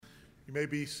You may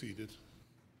be seated.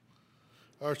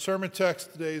 Our sermon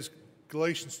text today is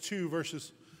Galatians 2,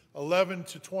 verses 11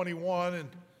 to 21, and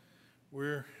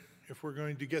if we're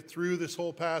going to get through this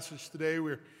whole passage today,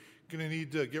 we're going to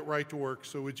need to get right to work.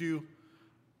 So would you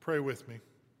pray with me?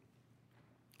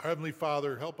 Our Heavenly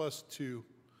Father, help us to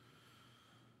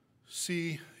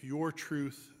see your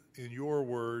truth in your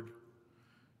word.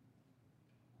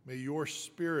 May your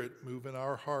Spirit move in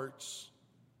our hearts,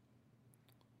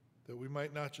 that we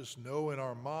might not just know in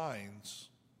our minds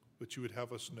what you would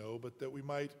have us know, but that we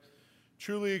might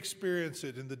truly experience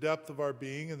it in the depth of our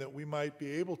being, and that we might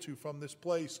be able to, from this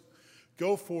place,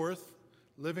 go forth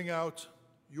living out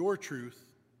your truth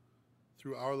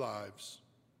through our lives,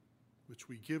 which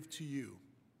we give to you,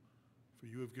 for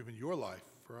you have given your life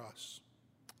for us.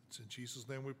 It's in Jesus'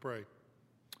 name we pray.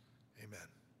 Amen.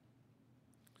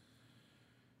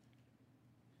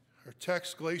 Our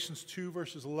text, Galatians 2,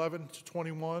 verses 11 to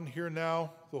 21. Hear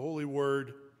now the holy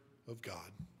word of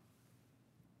God.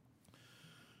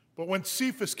 But when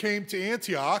Cephas came to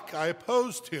Antioch, I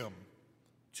opposed him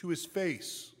to his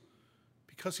face,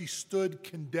 because he stood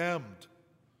condemned.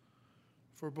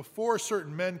 For before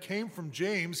certain men came from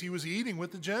James, he was eating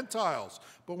with the Gentiles.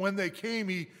 But when they came,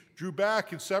 he drew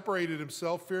back and separated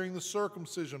himself, fearing the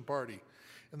circumcision party.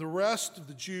 And the rest of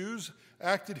the Jews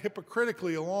acted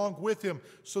hypocritically along with him,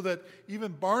 so that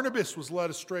even Barnabas was led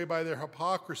astray by their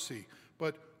hypocrisy.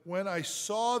 But when I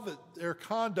saw that their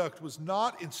conduct was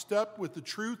not in step with the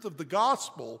truth of the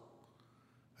gospel,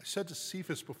 I said to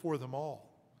Cephas before them all,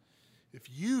 if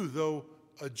you, though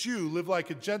a Jew, live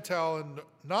like a Gentile and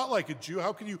not like a Jew,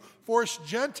 how can you force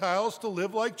Gentiles to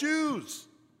live like Jews?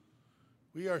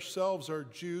 We ourselves are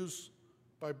Jews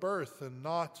by birth and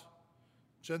not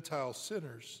Gentile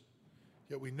sinners.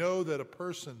 Yet we know that a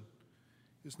person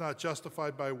is not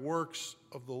justified by works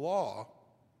of the law,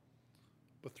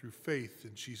 but through faith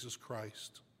in Jesus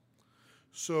Christ.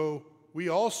 So we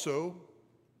also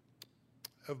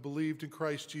have believed in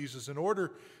Christ Jesus in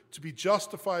order to be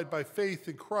justified by faith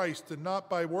in Christ and not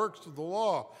by works of the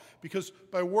law, because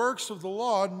by works of the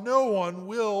law no one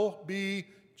will be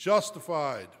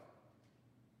justified.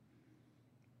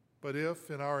 But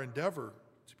if in our endeavor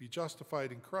to be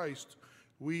justified in Christ,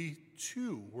 we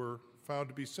too were found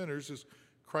to be sinners, is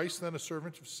Christ then a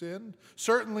servant of sin?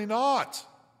 Certainly not.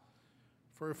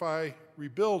 For if I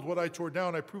rebuild what I tore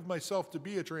down, I prove myself to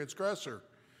be a transgressor.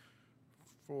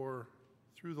 For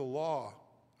through the law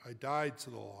I died to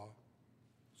the law,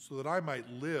 so that I might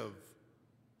live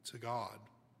to God.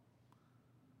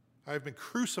 I have been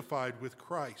crucified with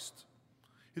Christ.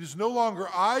 It is no longer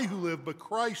I who live, but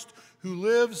Christ who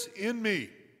lives in me.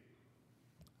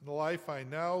 In the life I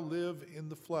now live in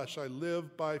the flesh, I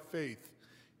live by faith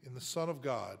in the Son of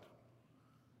God,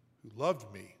 who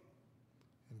loved me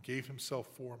and gave himself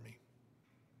for me.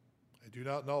 I do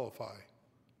not nullify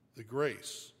the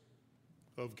grace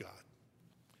of God.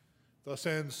 Thus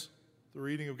ends the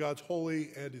reading of God's holy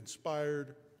and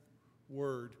inspired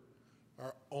word,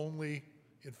 our only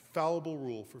infallible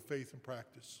rule for faith and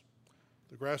practice.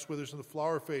 The grass withers and the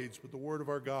flower fades, but the word of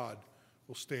our God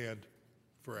will stand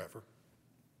forever.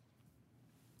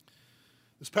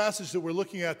 This passage that we're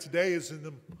looking at today is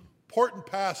an important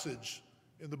passage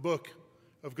in the book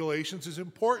of Galatians. It's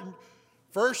important,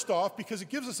 first off, because it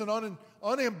gives us an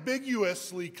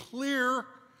unambiguously clear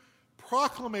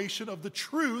proclamation of the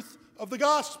truth of the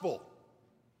gospel.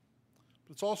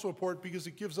 But it's also important because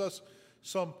it gives us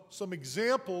some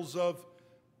examples of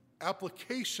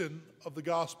application of the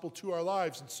gospel to our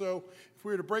lives. And so if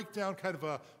we were to break down kind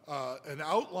of an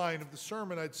outline of the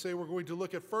sermon, I'd say we're going to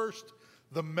look at first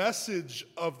the message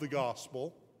of the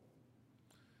gospel.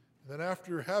 And then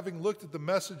after having looked at the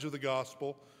message of the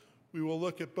gospel, we will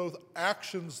look at both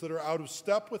actions that are out of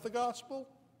step with the gospel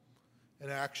and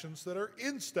actions that are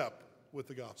in step with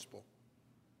the gospel.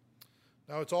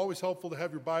 Now, it's always helpful to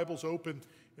have your Bibles open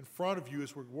in front of you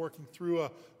as we're working through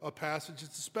a passage.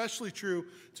 It's especially true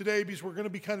today because we're going to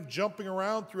be kind of jumping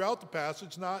around throughout the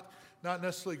passage, not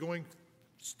necessarily going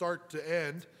start to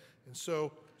end. And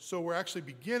so we're actually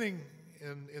beginning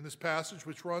in this passage,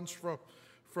 which runs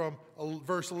from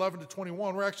verse 11 to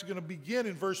 21. We're actually going to begin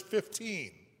in verse 15.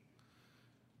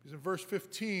 Because in verse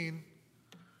 15,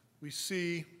 we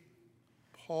see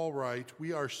Paul write,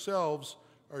 we ourselves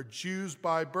are Jews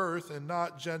by birth and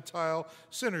not Gentile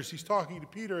sinners. He's talking to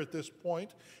Peter at this point,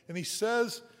 and he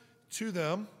says to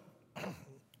them,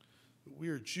 we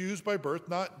are Jews by birth,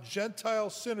 not Gentile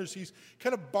sinners. He's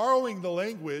kind of borrowing the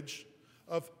language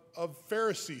of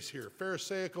Pharisees here,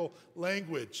 Pharisaical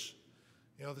language.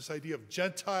 You know, this idea of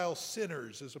Gentile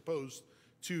sinners as opposed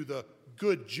to the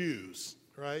good Jews,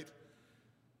 right?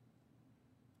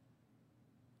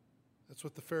 That's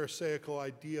what the Pharisaical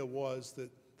idea was, that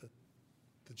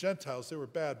the Gentiles, they were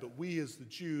bad, but we as the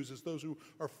Jews, as those who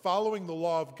are following the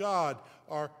law of God,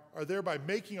 are thereby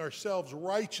making ourselves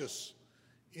righteous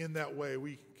in that way.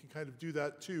 We can kind of do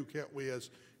that too, can't we, as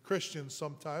Christians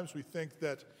sometimes? We think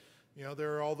that,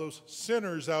 there are all those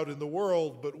sinners out in the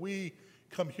world, but we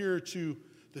come here to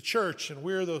the church and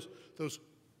we're those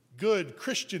good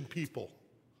Christian people.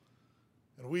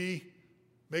 And we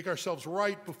make ourselves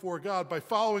right before God by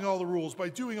following all the rules, by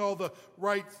doing all the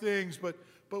right things, but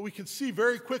we can see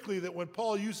very quickly that when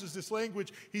Paul uses this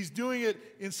language, he's doing it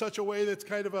in such a way that's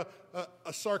kind of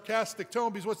a sarcastic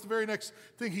tone, because what's the very next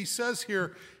thing he says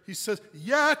here? He says,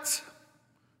 yet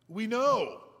we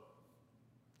know,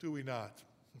 do we not,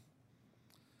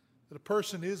 that a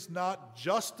person is not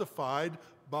justified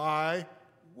by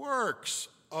works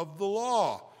of the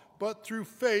law, but through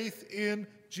faith in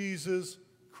Jesus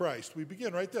Christ. We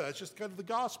begin right there. That's just kind of the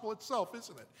gospel itself,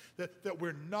 isn't it? That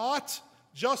we're not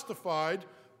justified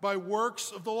by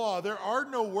works of the law. There are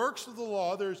no works of the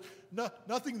law. There's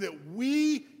nothing that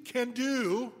we can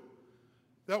do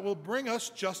that will bring us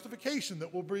justification,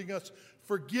 that will bring us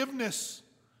forgiveness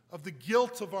of the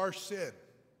guilt of our sin,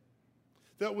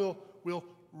 that will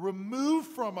remove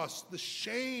from us the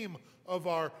shame of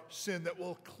our sin, that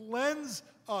will cleanse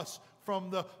us from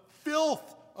the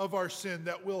filth of our sin,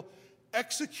 that will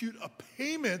execute a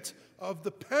payment of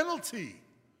the penalty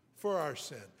for our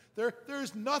sin. There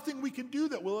is nothing we can do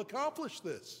that will accomplish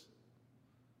this.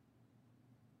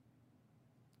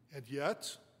 And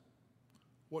yet,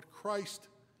 what Christ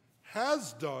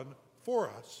has done for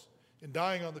us in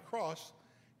dying on the cross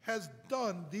has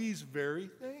done these very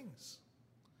things.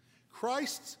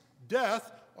 Christ's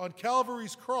death on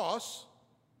Calvary's cross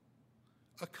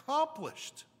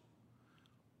accomplished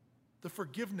the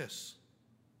forgiveness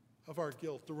of our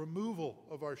guilt, the removal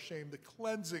of our shame, the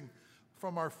cleansing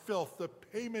from our filth, the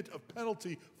payment of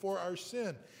penalty for our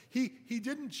sin. He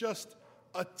didn't just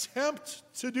attempt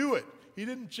to do it. He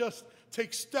didn't just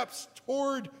take steps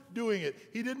toward doing it.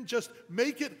 He didn't just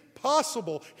make it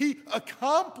possible. He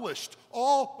accomplished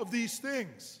all of these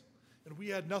things. And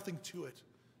we add nothing to it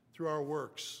through our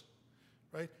works,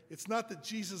 right? It's not that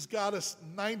Jesus got us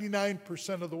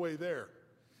 99% of the way there,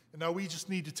 and now we just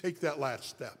need to take that last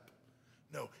step.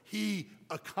 No, he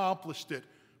accomplished it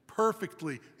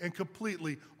perfectly and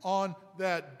completely on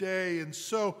that day. And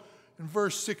so in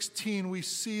verse 16, we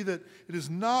see that it is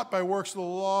not by works of the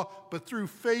law, but through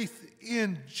faith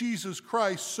in Jesus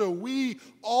Christ. So we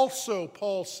also,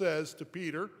 Paul says to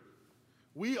Peter,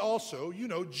 we also,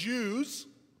 Jews,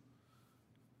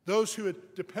 those who had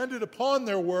depended upon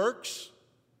their works,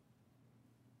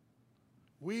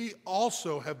 we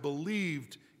also have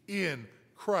believed in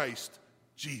Christ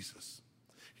Jesus.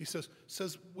 He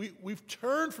says we've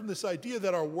turned from this idea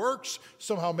that our works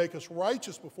somehow make us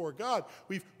righteous before God.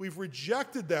 We've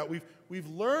rejected that. We've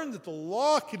learned that the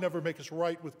law can never make us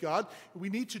right with God. We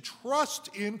need to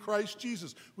trust in Christ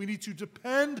Jesus. We need to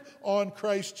depend on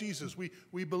Christ Jesus.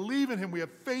 We believe in him. We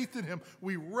have faith in him.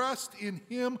 We rest in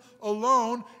him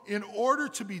alone in order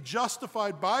to be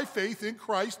justified by faith in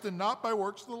Christ and not by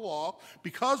works of the law,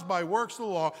 because by works of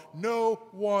the law no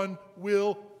one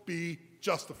will be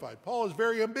justified. Paul is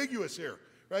very ambiguous here,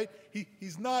 right?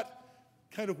 He's not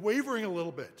kind of wavering a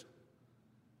little bit.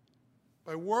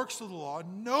 By works of the law,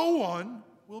 no one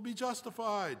will be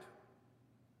justified.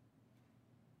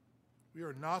 We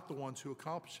are not the ones who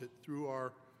accomplish it through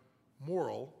our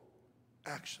moral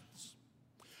actions.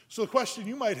 So the question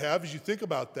you might have as you think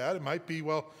about that, it might be,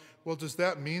 well, does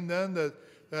that mean then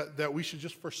that we should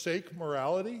just forsake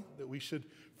morality? That we should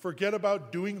forget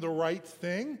about doing the right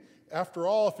thing? After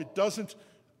all, if it doesn't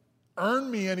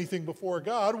earn me anything before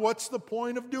God, what's the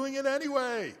point of doing it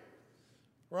anyway?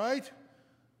 Right?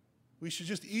 We should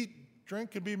just eat,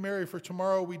 drink, and be merry, for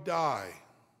tomorrow we die,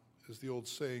 as the old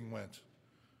saying went.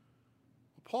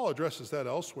 Paul addresses that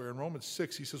elsewhere in Romans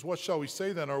 6. He says, what shall we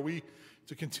say then? Are we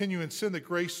to continue in sin that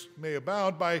grace may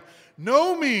abound? By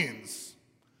no means.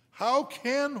 How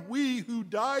can we who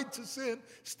died to sin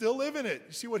still live in it?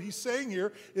 You see what he's saying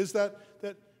here is that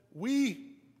we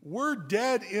were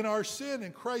dead in our sin,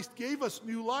 and Christ gave us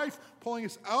new life, pulling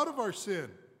us out of our sin.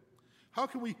 How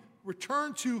can we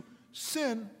return to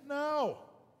sin now?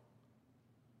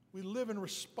 We live in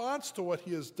response to what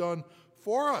he has done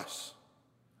for us.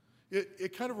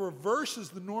 It kind of reverses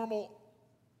the normal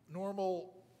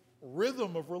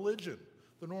rhythm of religion,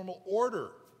 the normal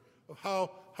order of how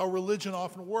religion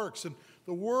often works. And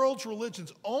the world's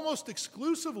religions, almost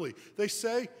exclusively, they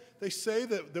say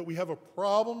that we have a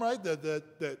problem, right?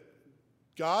 That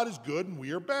God is good and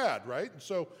we are bad, right? And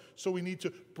so we need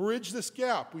to bridge this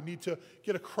gap. We need to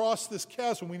get across this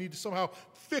chasm. We need to somehow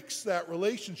fix that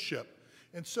relationship.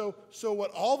 And so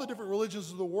what all the different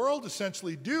religions of the world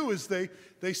essentially do is they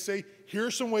say, here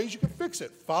are some ways you can fix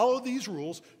it. Follow these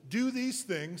rules, do these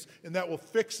things, and that will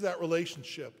fix that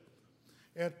relationship.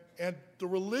 And the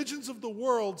religions of the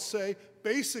world say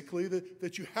basically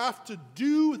that you have to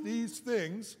do these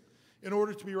things in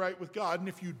order to be right with God. And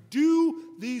if you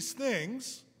do these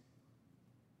things,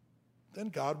 then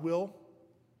God will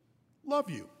love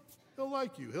you. He'll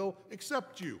like you. He'll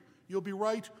accept you. You'll be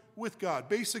right with God.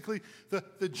 Basically,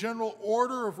 the general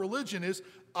order of religion is,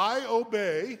 I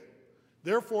obey,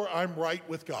 therefore I'm right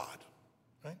with God.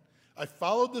 Right? I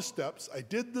followed the steps. I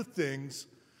did the things.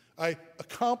 I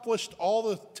accomplished all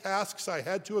the tasks I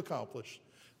had to accomplish.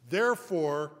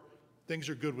 Therefore, things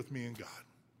are good with me and God.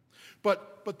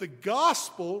 But the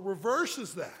gospel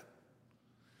reverses that.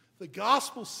 The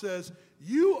gospel says,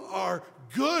 you are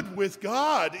good with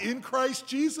God in Christ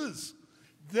Jesus.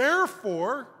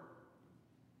 Therefore,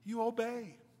 you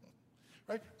obey.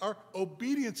 Right? Our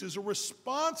obedience is a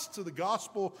response to the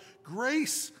gospel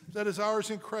grace that is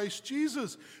ours in Christ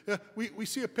Jesus. We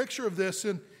see a picture of this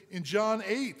in John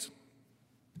 8,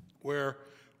 where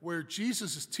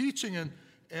Jesus is teaching,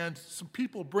 and some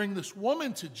people bring this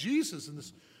woman to Jesus, and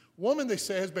this woman, they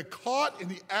say, has been caught in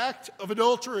the act of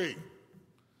adultery.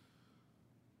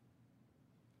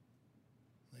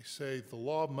 They say the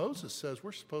law of Moses says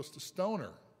we're supposed to stone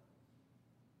her.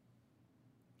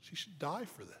 She should die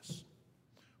for this.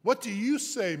 What do you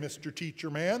say, Mr.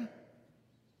 Teacher Man?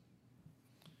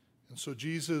 And so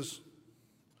Jesus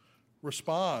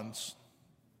responds,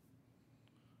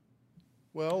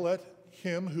 well, let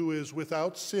him who is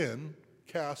without sin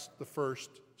cast the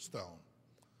first stone.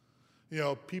 You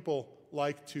know, people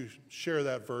like to share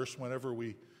that verse whenever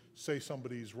we say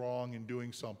somebody's wrong in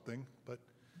doing something, but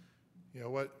you know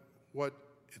what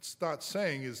it's not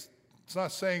saying is, it's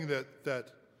not saying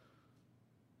that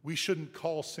we shouldn't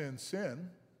call sin sin.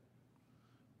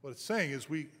 What it's saying is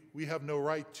we have no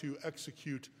right to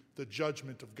execute the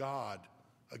judgment of God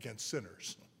against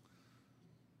sinners.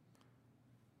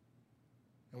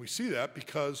 And we see that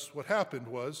because what happened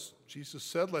was Jesus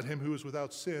said, let him who is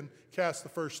without sin cast the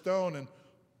first stone, and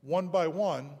one by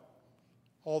one,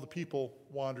 all the people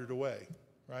wandered away,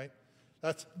 right?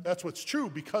 That's what's true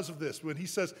because of this. When he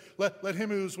says, let him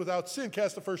who is without sin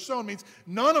cast the first stone, means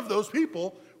none of those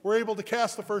people were able to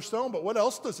cast the first stone. But what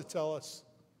else does it tell us?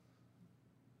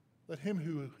 Let him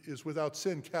who is without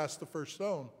sin cast the first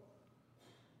stone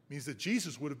means that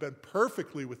Jesus would have been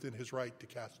perfectly within his right to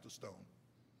cast a stone,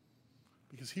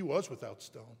 because he was without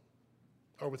stone,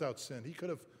 or without sin. He could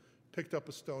have picked up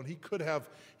a stone. He could have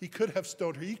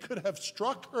stoned her. He could have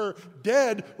struck her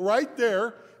dead right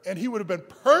there, and he would have been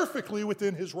perfectly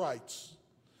within his rights.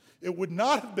 It would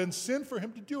not have been sin for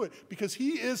him to do it, because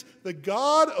he is the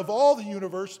God of all the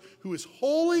universe who is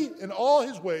holy in all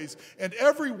his ways, and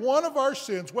every one of our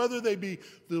sins, whether they be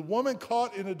the woman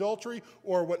caught in adultery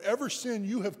or whatever sin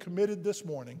you have committed this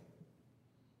morning,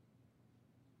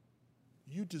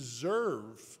 you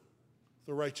deserve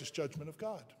the righteous judgment of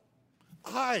God.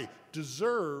 I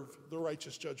deserve the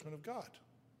righteous judgment of God.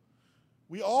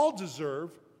 We all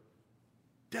deserve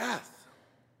death.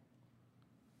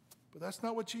 But that's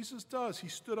not what Jesus does. He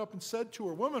stood up and said to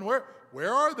her, woman,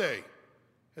 where are they?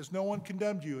 Has no one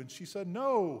condemned you? And she said,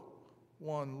 no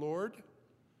one, Lord.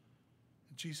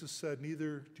 And Jesus said,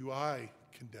 neither do I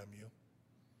condemn you.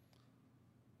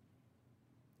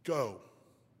 Go.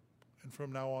 And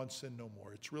from now on, sin no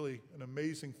more. It's really an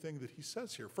amazing thing that he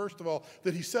says here. First of all,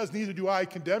 that he says, neither do I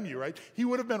condemn you, right? He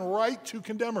would have been right to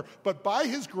condemn her. But by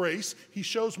his grace, he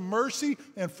shows mercy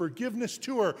and forgiveness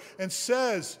to her and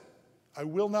says, I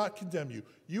will not condemn you.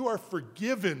 You are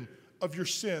forgiven of your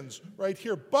sins right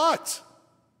here. But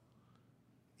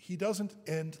he doesn't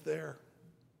end there.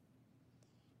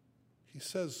 He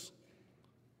says,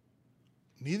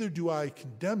 neither do I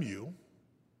condemn you.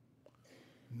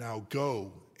 Now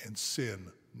go and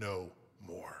sin no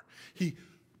more. He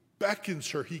beckons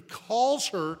her. He calls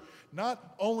her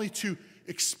not only to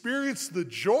experience the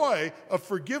joy of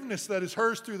forgiveness that is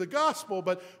hers through the gospel,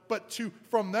 but to,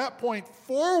 from that point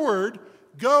forward,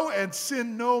 go and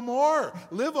sin no more.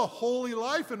 Live a holy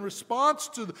life in response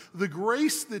to the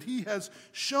grace that he has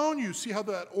shown you. See how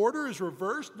that order is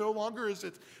reversed? No longer is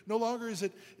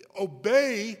it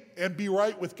obey and be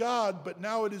right with God, but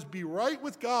now it is be right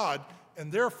with God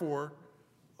and therefore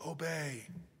obey.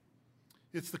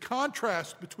 It's the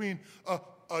contrast between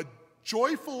a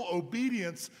joyful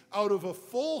obedience out of a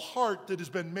full heart that has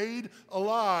been made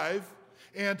alive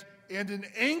and an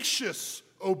anxious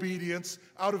obedience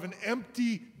out of an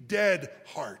empty, dead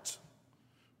heart.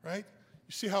 Right?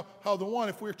 You see how the one,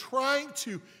 if we're trying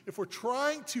to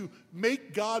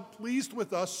make God pleased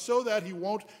with us so that he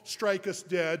won't strike us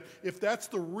dead, if that's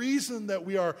the reason that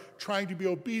we are trying to be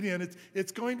obedient,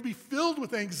 it's going to be filled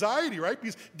with anxiety, right?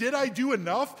 Because did I do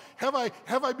enough? Have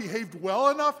I behaved well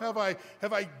enough? Have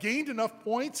I gained enough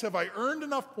points? Have I earned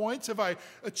enough points? Have I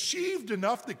achieved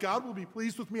enough that God will be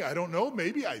pleased with me? I don't know.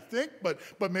 Maybe, I think, but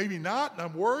maybe not. And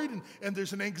I'm worried, and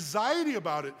there's an anxiety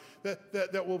about it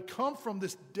that will come from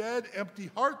this dead, empty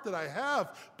heart that I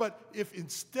have. But if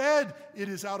instead it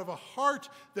is out of a heart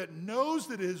that knows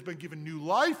that it has been given new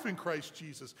life in Christ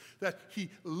Jesus, that he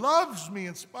loves me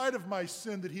in spite of my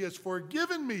sin, that he has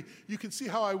forgiven me, you can see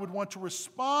how I would want to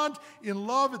respond in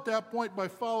love at that point by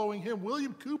following him.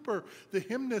 William Cooper, the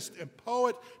hymnist and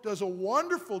poet, does a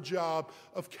wonderful job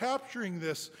of capturing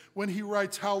this when he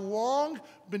writes, "How long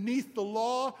beneath the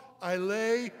law I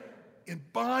lay in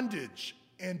bondage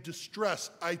and distress.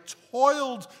 I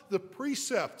toiled the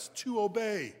precepts to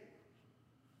obey,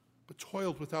 but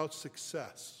toiled without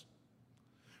success.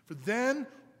 For then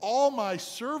all my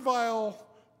servile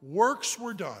works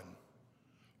were done,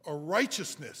 a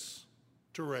righteousness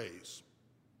to raise.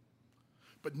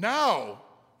 But now,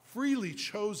 freely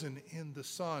chosen in the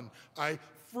Son, I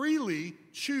freely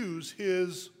choose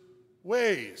his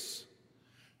ways.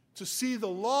 To see the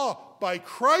law by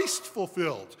Christ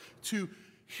fulfilled, to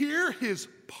hear his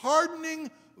pardoning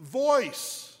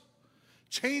voice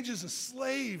changes a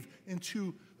slave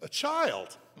into a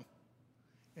child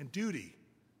and duty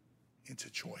into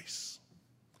choice."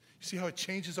 You see how it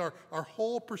changes our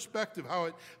whole perspective,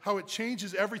 how it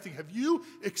changes everything. Have you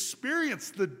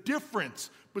experienced the difference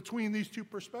between these two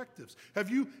perspectives? Have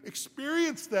you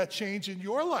experienced that change in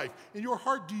your life, in your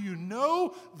heart? Do you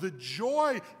know the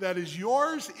joy that is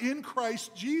yours in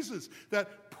Christ Jesus,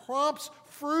 that prompts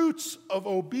fruits of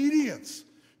obedience?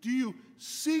 Do you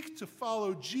seek to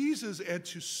follow Jesus and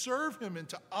to serve him and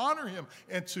to honor him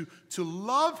and to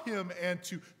love him and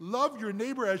to love your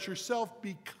neighbor as yourself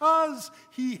because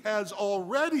he has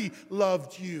already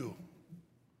loved you?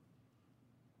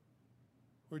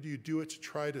 Or do you do it to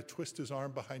try to twist his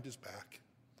arm behind his back,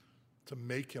 to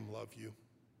make him love you?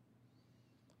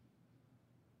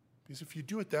 Because if you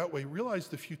do it that way, realize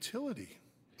the futility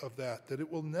of that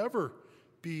it will never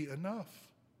be enough.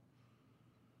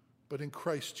 But in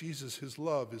Christ Jesus, his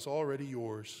love is already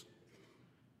yours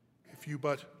if you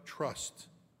but trust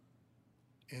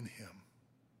in him.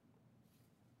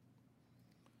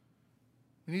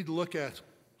 We need to look at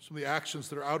some of the actions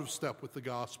that are out of step with the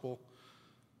gospel.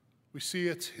 We see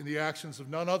it in the actions of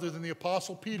none other than the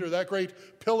Apostle Peter, that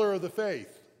great pillar of the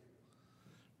faith.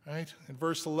 Right? In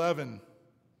verse 11,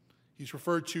 he's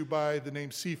referred to by the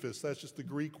name Cephas. That's just the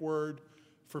Greek word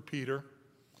for Peter.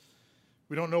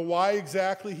 We don't know why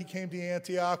exactly he came to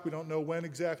Antioch. We don't know when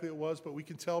exactly it was, but we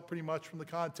can tell pretty much from the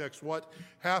context what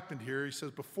happened here. He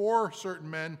says, before certain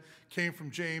men came from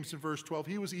James in verse 12,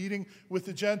 he was eating with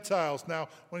the Gentiles. Now,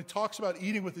 when he talks about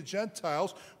eating with the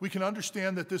Gentiles, we can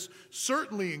understand that this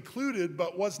certainly included,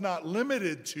 but was not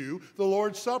limited to, the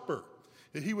Lord's Supper.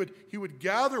 That he would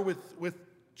gather with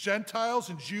Gentiles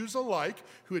and Jews alike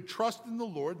who had trusted in the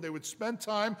Lord, and they would spend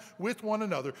time with one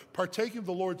another, partaking of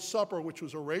the Lord's Supper, which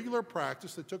was a regular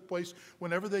practice that took place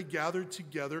whenever they gathered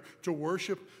together to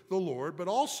worship the Lord, but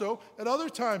also at other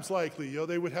times likely.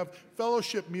 They would have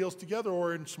fellowship meals together,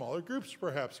 or in smaller groups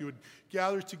perhaps. You would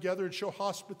gather together and show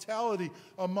hospitality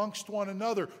amongst one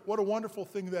another. What a wonderful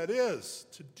thing that is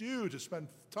to do, to spend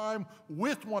time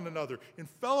with one another, in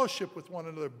fellowship with one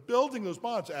another, building those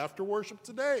bonds. After worship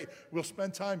today, we'll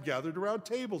spend time gathered around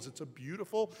tables. It's a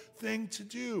beautiful thing to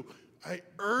do. I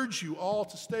urge you all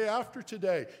to stay after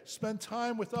today. Spend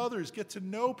time with others. Get to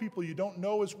know people you don't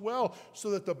know as well,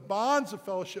 so that the bonds of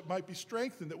fellowship might be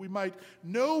strengthened, that we might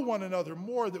know one another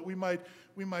more, that we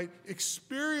might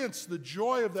experience the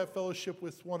joy of that fellowship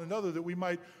with one another, that we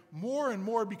might more and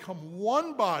more become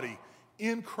one body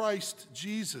in Christ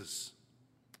Jesus.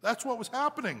 That's what was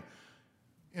happening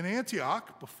in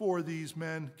Antioch before these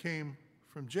men came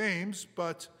from James,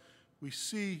 but we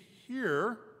see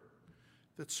here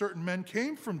that certain men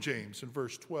came from James in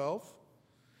verse 12.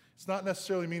 It's not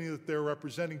necessarily meaning that they're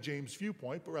representing James'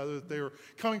 viewpoint, but rather that they are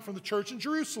coming from the church in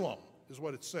Jerusalem, is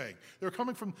what it's saying. They're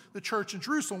coming from the church in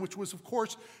Jerusalem, which was, of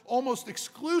course, almost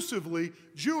exclusively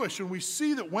Jewish. And we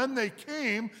see that when they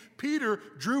came, Peter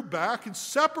drew back and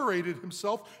separated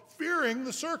himself fearing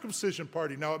the circumcision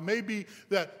party. Now, it may be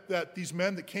that these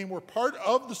men that came were part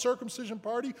of the circumcision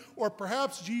party, or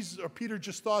perhaps Jesus or Peter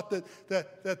just thought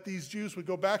that these Jews would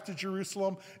go back to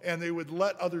Jerusalem and they would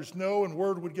let others know and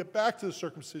word would get back to the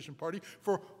circumcision party.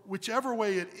 For whichever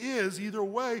way it is, either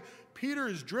way, Peter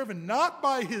is driven not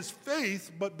by his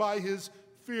faith, but by his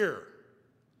fear.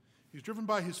 He's driven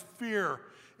by his fear.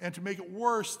 And to make it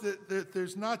worse, that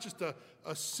there's not just a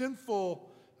sinful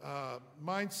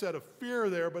mindset of fear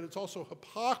there, but it's also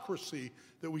hypocrisy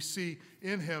that we see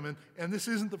in him. And this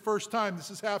isn't the first time this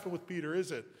has happened with Peter,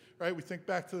 is it? Right? We think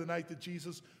back to the night that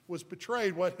Jesus was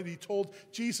betrayed. What had he told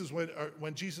Jesus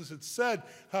when Jesus had said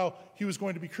how he was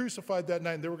going to be crucified that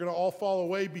night and they were going to all fall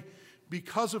away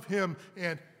because of him?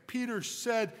 And Peter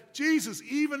said, Jesus,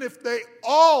 even if they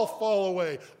all fall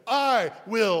away, I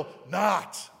will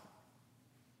not.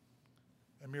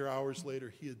 And mere hours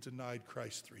later, he had denied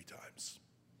Christ 3 times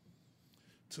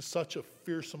to such a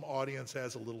fearsome audience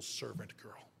as a little servant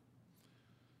girl.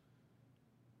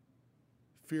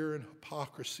 Fear and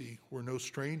hypocrisy were no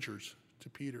strangers to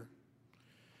Peter.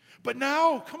 But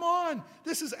now, come on,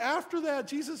 this is after that.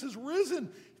 Jesus has risen.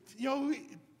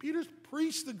 Peter's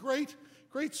preached the great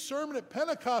sermon at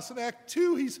Pentecost in Act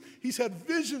 2. He's had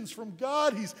visions from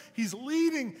God. He's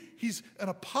leading. He's an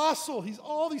apostle. He's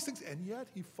all these things. And yet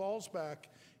he falls back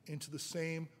into the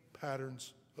same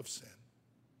patterns of sin.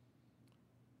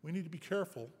 We need to be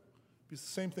careful because the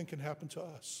same thing can happen to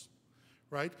us.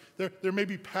 Right? There may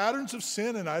be patterns of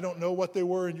sin, and I don't know what they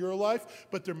were in your life,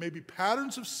 but there may be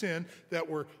patterns of sin that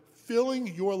were filling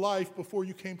your life before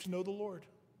you came to know the Lord.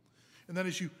 And then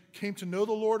as you came to know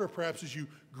the Lord, or perhaps as you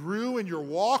grew in your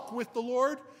walk with the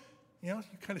Lord, you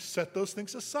kind of set those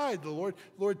things aside. The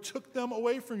Lord took them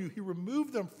away from you. He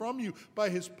removed them from you by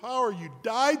his power. You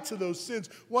died to those sins.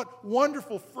 What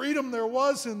wonderful freedom there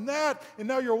was in that. And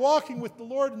now you're walking with the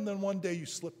Lord, and then one day you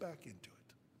slip back into it.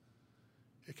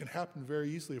 It can happen very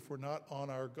easily if we're not on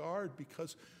our guard,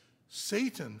 because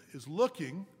Satan is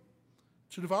looking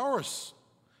to devour us.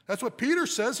 That's what Peter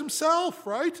says himself,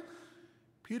 right?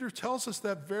 Peter tells us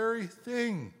that very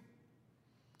thing.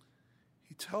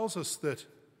 He tells us that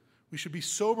we should be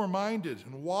sober-minded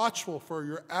and watchful, for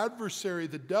your adversary,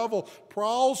 the devil,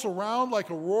 prowls around like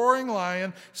a roaring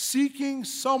lion, seeking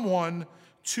someone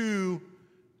to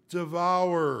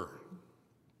devour.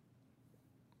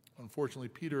 Unfortunately,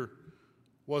 Peter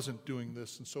wasn't doing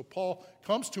this, and so Paul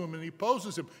comes to him and he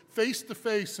poses him face to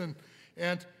face, and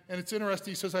it's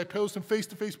interesting. He says, I posed him face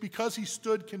to face because he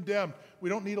stood condemned. We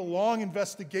don't need a long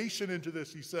investigation into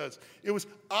this, he says. It was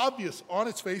obvious on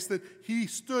its face that he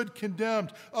stood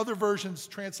condemned. Other versions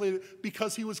translate it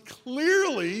because he was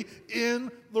clearly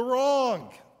in the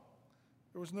wrong.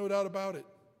 There was no doubt about it.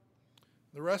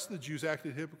 The rest of the Jews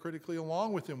acted hypocritically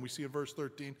along with him, we see in verse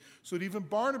 13, so that even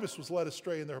Barnabas was led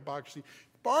astray in their hypocrisy.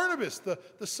 Barnabas, the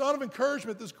son of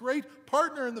encouragement, this great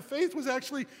partner in the faith, was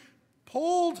actually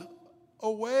pulled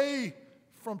away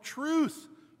from truth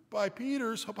by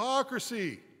Peter's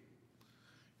hypocrisy.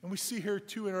 And we see here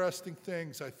 2 interesting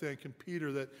things, I think, in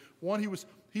Peter. That one,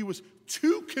 he was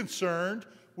too concerned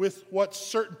with what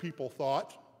certain people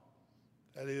thought,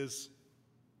 that is,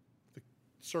 the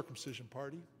circumcision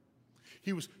party.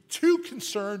 He was too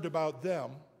concerned about them,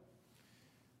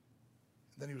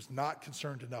 and then he was not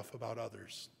concerned enough about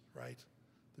others, right?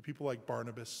 The people like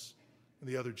Barnabas and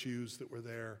the other Jews that were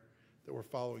there, that were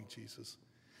following Jesus.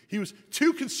 He was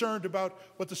too concerned about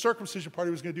what the circumcision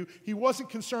party was going to do. He wasn't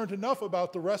concerned enough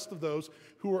about the rest of those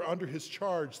who were under his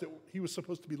charge, that he was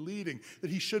supposed to be leading,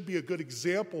 that he should be a good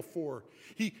example for.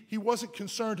 He wasn't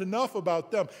concerned enough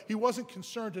about them. He wasn't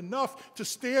concerned enough to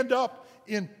stand up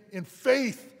in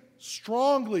faith,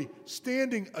 strongly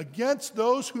standing against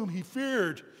those whom he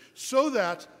feared, so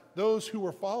that those who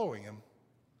were following him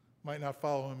might not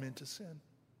follow him into sin.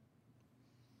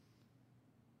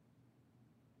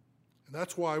 And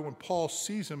that's why when Paul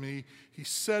sees him, he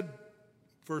said,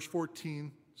 verse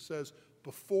 14 says,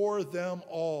 before them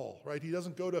all, right? He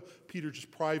doesn't go to Peter just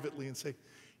privately and say,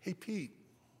 hey, Pete,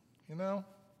 you're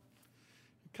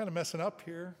kind of messing up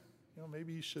here.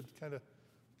 Maybe you should kind of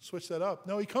switch that up.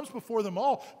 No, he comes before them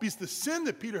all because the sin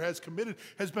that Peter has committed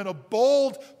has been a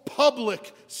bold,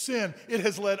 public sin. It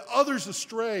has led others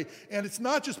astray. And it's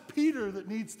not just Peter that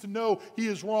needs to know he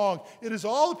is wrong. It is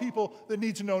all the people that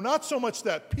need to know, not so much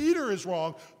that Peter is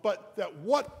wrong, but that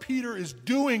what Peter is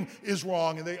doing is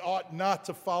wrong, and they ought not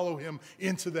to follow him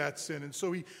into that sin. And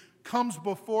so he comes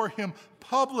before him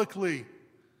publicly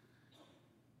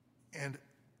and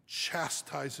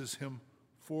chastises him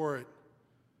for it,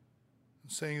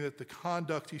 saying that the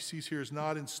conduct he sees here is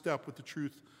not in step with the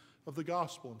truth of the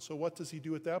gospel. And so what does he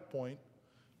do at that point?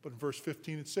 But in verse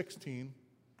 15 and 16,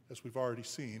 as we've already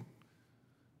seen,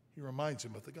 he reminds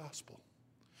him of the gospel.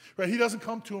 Right? He doesn't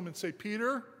come to him and say,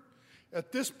 Peter,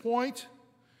 at this point,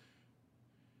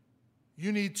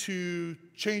 you need to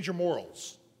change your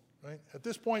morals. Right? At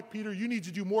this point, Peter, you need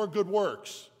to do more good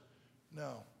works.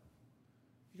 No.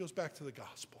 He goes back to the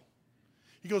gospel.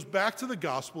 He goes back to the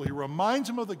gospel. He reminds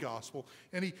him of the gospel,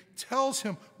 and he tells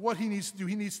him what he needs to do.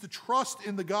 He needs to trust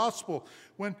in the gospel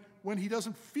when he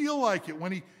doesn't feel like it,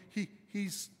 when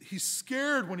he's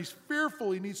scared, when he's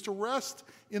fearful. He needs to rest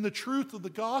in the truth of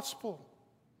the gospel.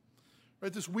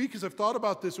 Right, this week, as I've thought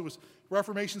about this, it was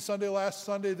Reformation Sunday last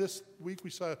Sunday. This week we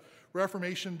saw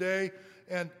Reformation Day,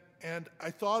 and I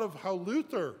thought of how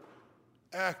Luther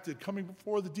acted coming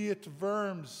before the Diet of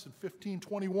Worms in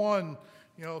 1521,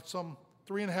 some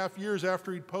 3.5 years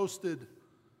after he'd posted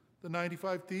the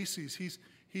 95 Theses.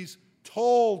 He's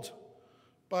told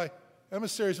by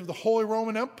emissaries of the Holy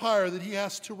Roman Empire that he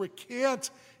has to recant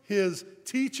his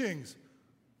teachings.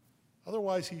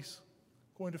 Otherwise, he's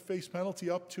going to face penalty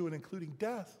up to and including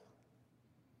death.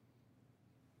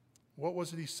 What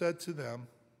was it he said to them?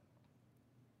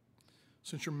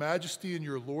 Since your majesty and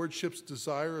your lordships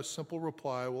desire a simple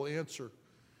reply, I will answer,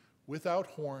 without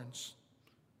horns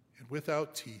and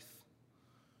without teeth,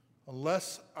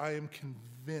 unless I am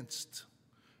convinced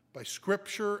by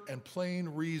scripture and plain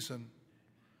reason.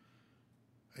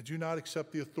 I do not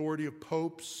accept the authority of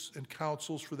popes and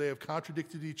councils, for they have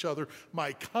contradicted each other.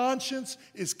 My conscience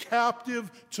is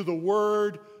captive to the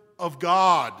word of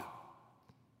God.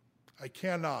 I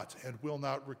cannot and will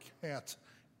not recant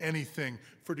anything,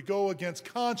 for to go against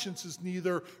conscience is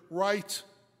neither right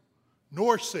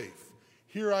nor safe.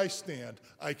 Here I stand.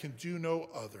 I can do no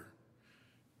other.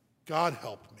 God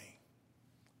help me.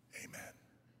 Amen.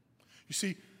 You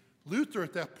see, Luther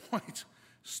at that point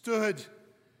stood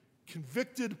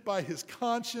convicted by his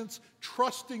conscience,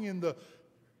 trusting in the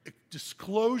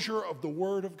disclosure of the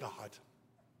Word of God.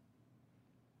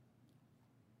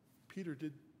 Peter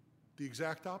did the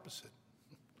exact opposite,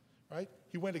 right?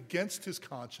 He went against his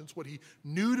conscience, what he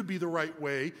knew to be the right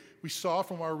way. We saw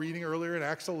from our reading earlier in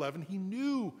Acts 11, he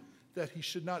knew that he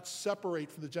should not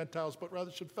separate from the Gentiles, but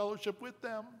rather should fellowship with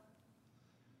them.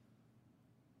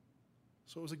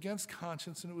 So it was against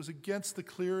conscience, and it was against the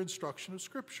clear instruction of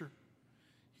Scripture.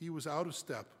 He was out of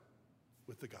step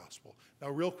with the gospel. Now,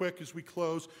 real quick, as we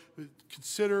close,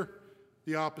 consider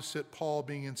the opposite, Paul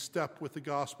being in step with the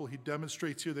gospel. He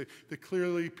demonstrates here that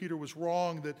clearly Peter was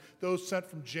wrong, that those sent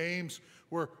from James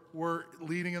were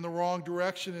leading in the wrong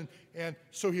direction, and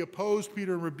so he opposed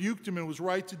Peter and rebuked him and was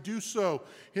right to do so.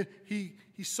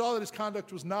 He saw that his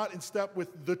conduct was not in step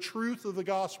with the truth of the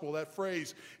gospel, that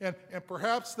phrase. And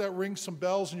perhaps that rings some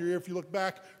bells in your ear if you look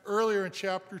back earlier in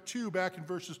chapter 2, back in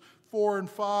verses 4 and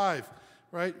 5,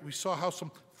 right? We saw how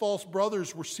some false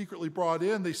brothers were secretly brought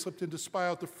in. They slipped in to spy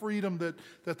out the freedom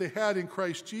that they had in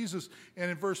Christ Jesus.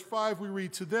 And in verse 5 we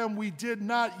read, to them we did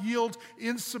not yield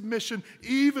in submission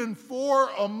even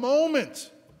for a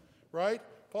moment, right?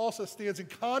 Paul stands in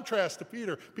contrast to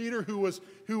Peter. Peter who was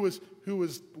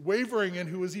wavering and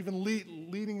who was even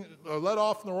led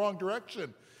off in the wrong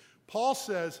direction. Paul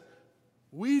says,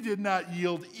 we did not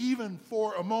yield even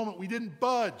for a moment. We didn't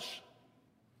budge.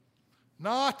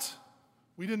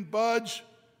 We didn't budge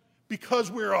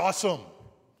because we're awesome.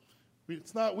 We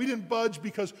didn't budge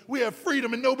because we have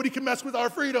freedom and nobody can mess with our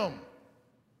freedom.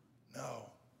 No.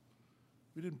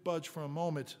 We didn't budge for a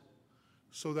moment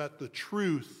so that the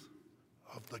truth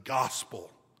of the gospel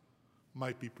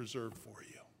might be preserved for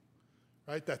you.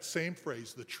 Right? That same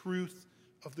phrase, the truth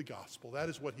of the gospel. That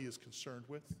is what he is concerned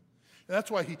with. And that's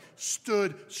why he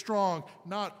stood strong,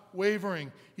 not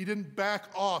wavering. He didn't back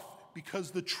off,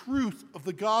 because the truth of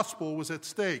the gospel was at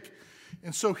stake.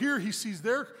 And so here he sees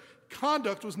their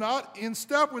conduct was not in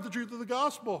step with the truth of the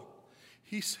gospel.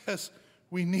 He says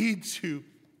we need to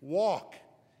walk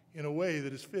in a way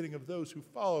that is fitting of those who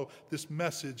follow this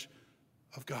message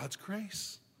of God's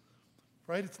grace.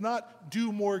 Right? It's not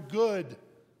do more good,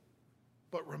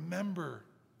 but remember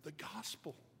the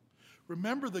gospel.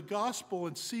 Remember the gospel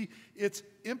and see its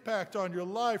impact on your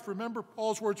life. Remember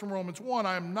Paul's words from Romans 1,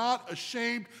 I am not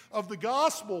ashamed of the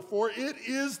gospel, for it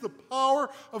is the power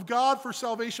of God for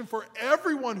salvation for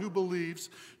everyone who believes,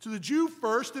 to the Jew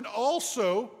first and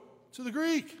also to the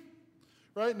Greek.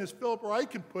 Right? And as Philip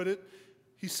Ryken put it,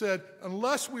 he said,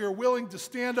 unless we are willing to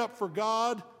stand up for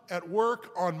God at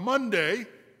work on Monday,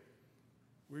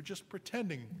 we're just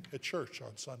pretending at church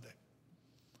on Sunday.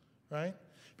 Right?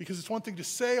 Because it's one thing to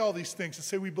say all these things, to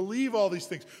say we believe all these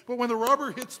things. But when the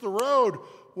rubber hits the road,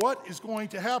 what is going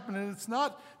to happen? And it's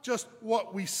not just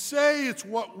what we say, it's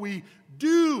what we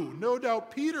do. No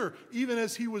doubt Peter, even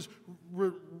as he was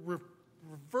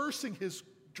reversing his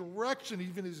direction,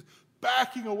 even as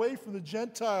backing away from the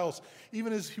Gentiles,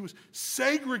 even as he was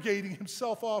segregating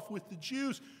himself off with the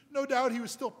Jews. No doubt he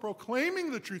was still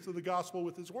proclaiming the truth of the gospel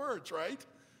with his words, right?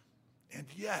 And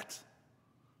yet,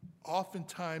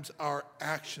 oftentimes our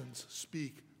actions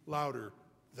speak louder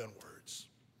than words.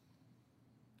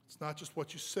 It's not just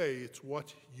what you say, it's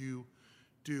what you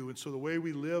do. And so the way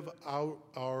we live out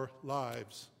our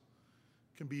lives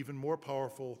can be even more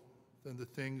powerful than the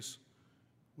things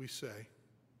we say.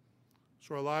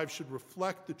 So our lives should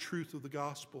reflect the truth of the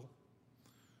gospel.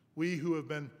 We who have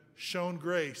been shown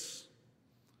grace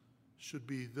should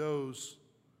be those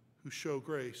who show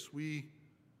grace. We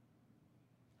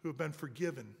who have been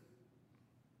forgiven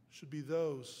should be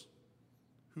those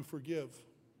who forgive.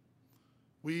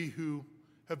 We who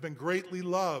have been greatly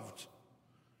loved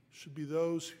should be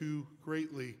those who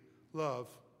greatly love.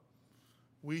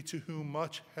 We to whom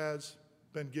much has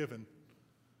been given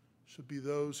should be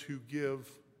those who give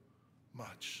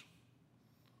much.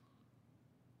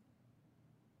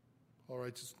 All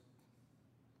right,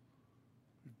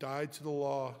 we've died to the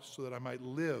law so that I might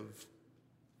live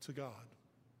to God.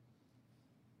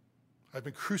 I've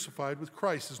been crucified with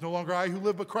Christ. It's no longer I who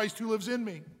live, but Christ who lives in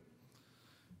me.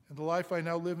 And the life I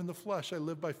now live in the flesh, I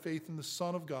live by faith in the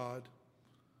Son of God,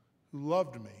 who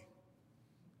loved me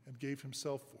and gave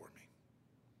himself for me.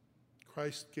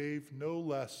 Christ gave no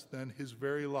less than his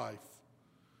very life,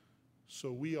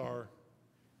 so we are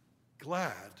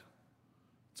glad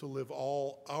to live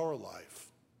all our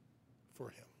life for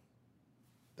him.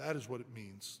 That is what it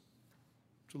means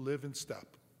to live in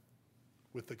step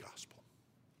with the gospel.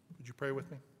 Would you pray with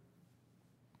me?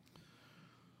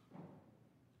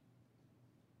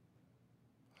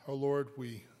 Our Lord,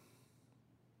 we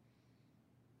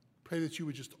pray that you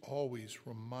would just always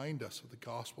remind us of the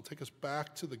gospel. Take us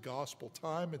back to the gospel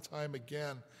time and time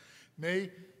again.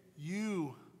 May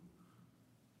you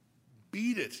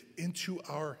beat it into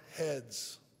our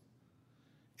heads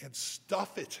and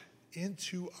stuff it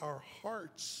into our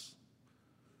hearts,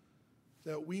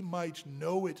 that we might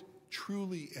know it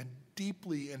truly and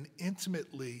deeply and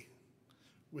intimately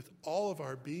with all of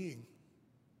our being,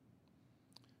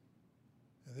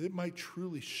 and that it might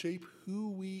truly shape who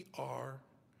we are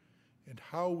and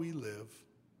how we live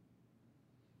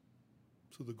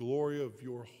to the glory of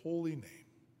your holy name,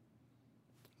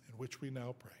 in which we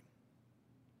now pray.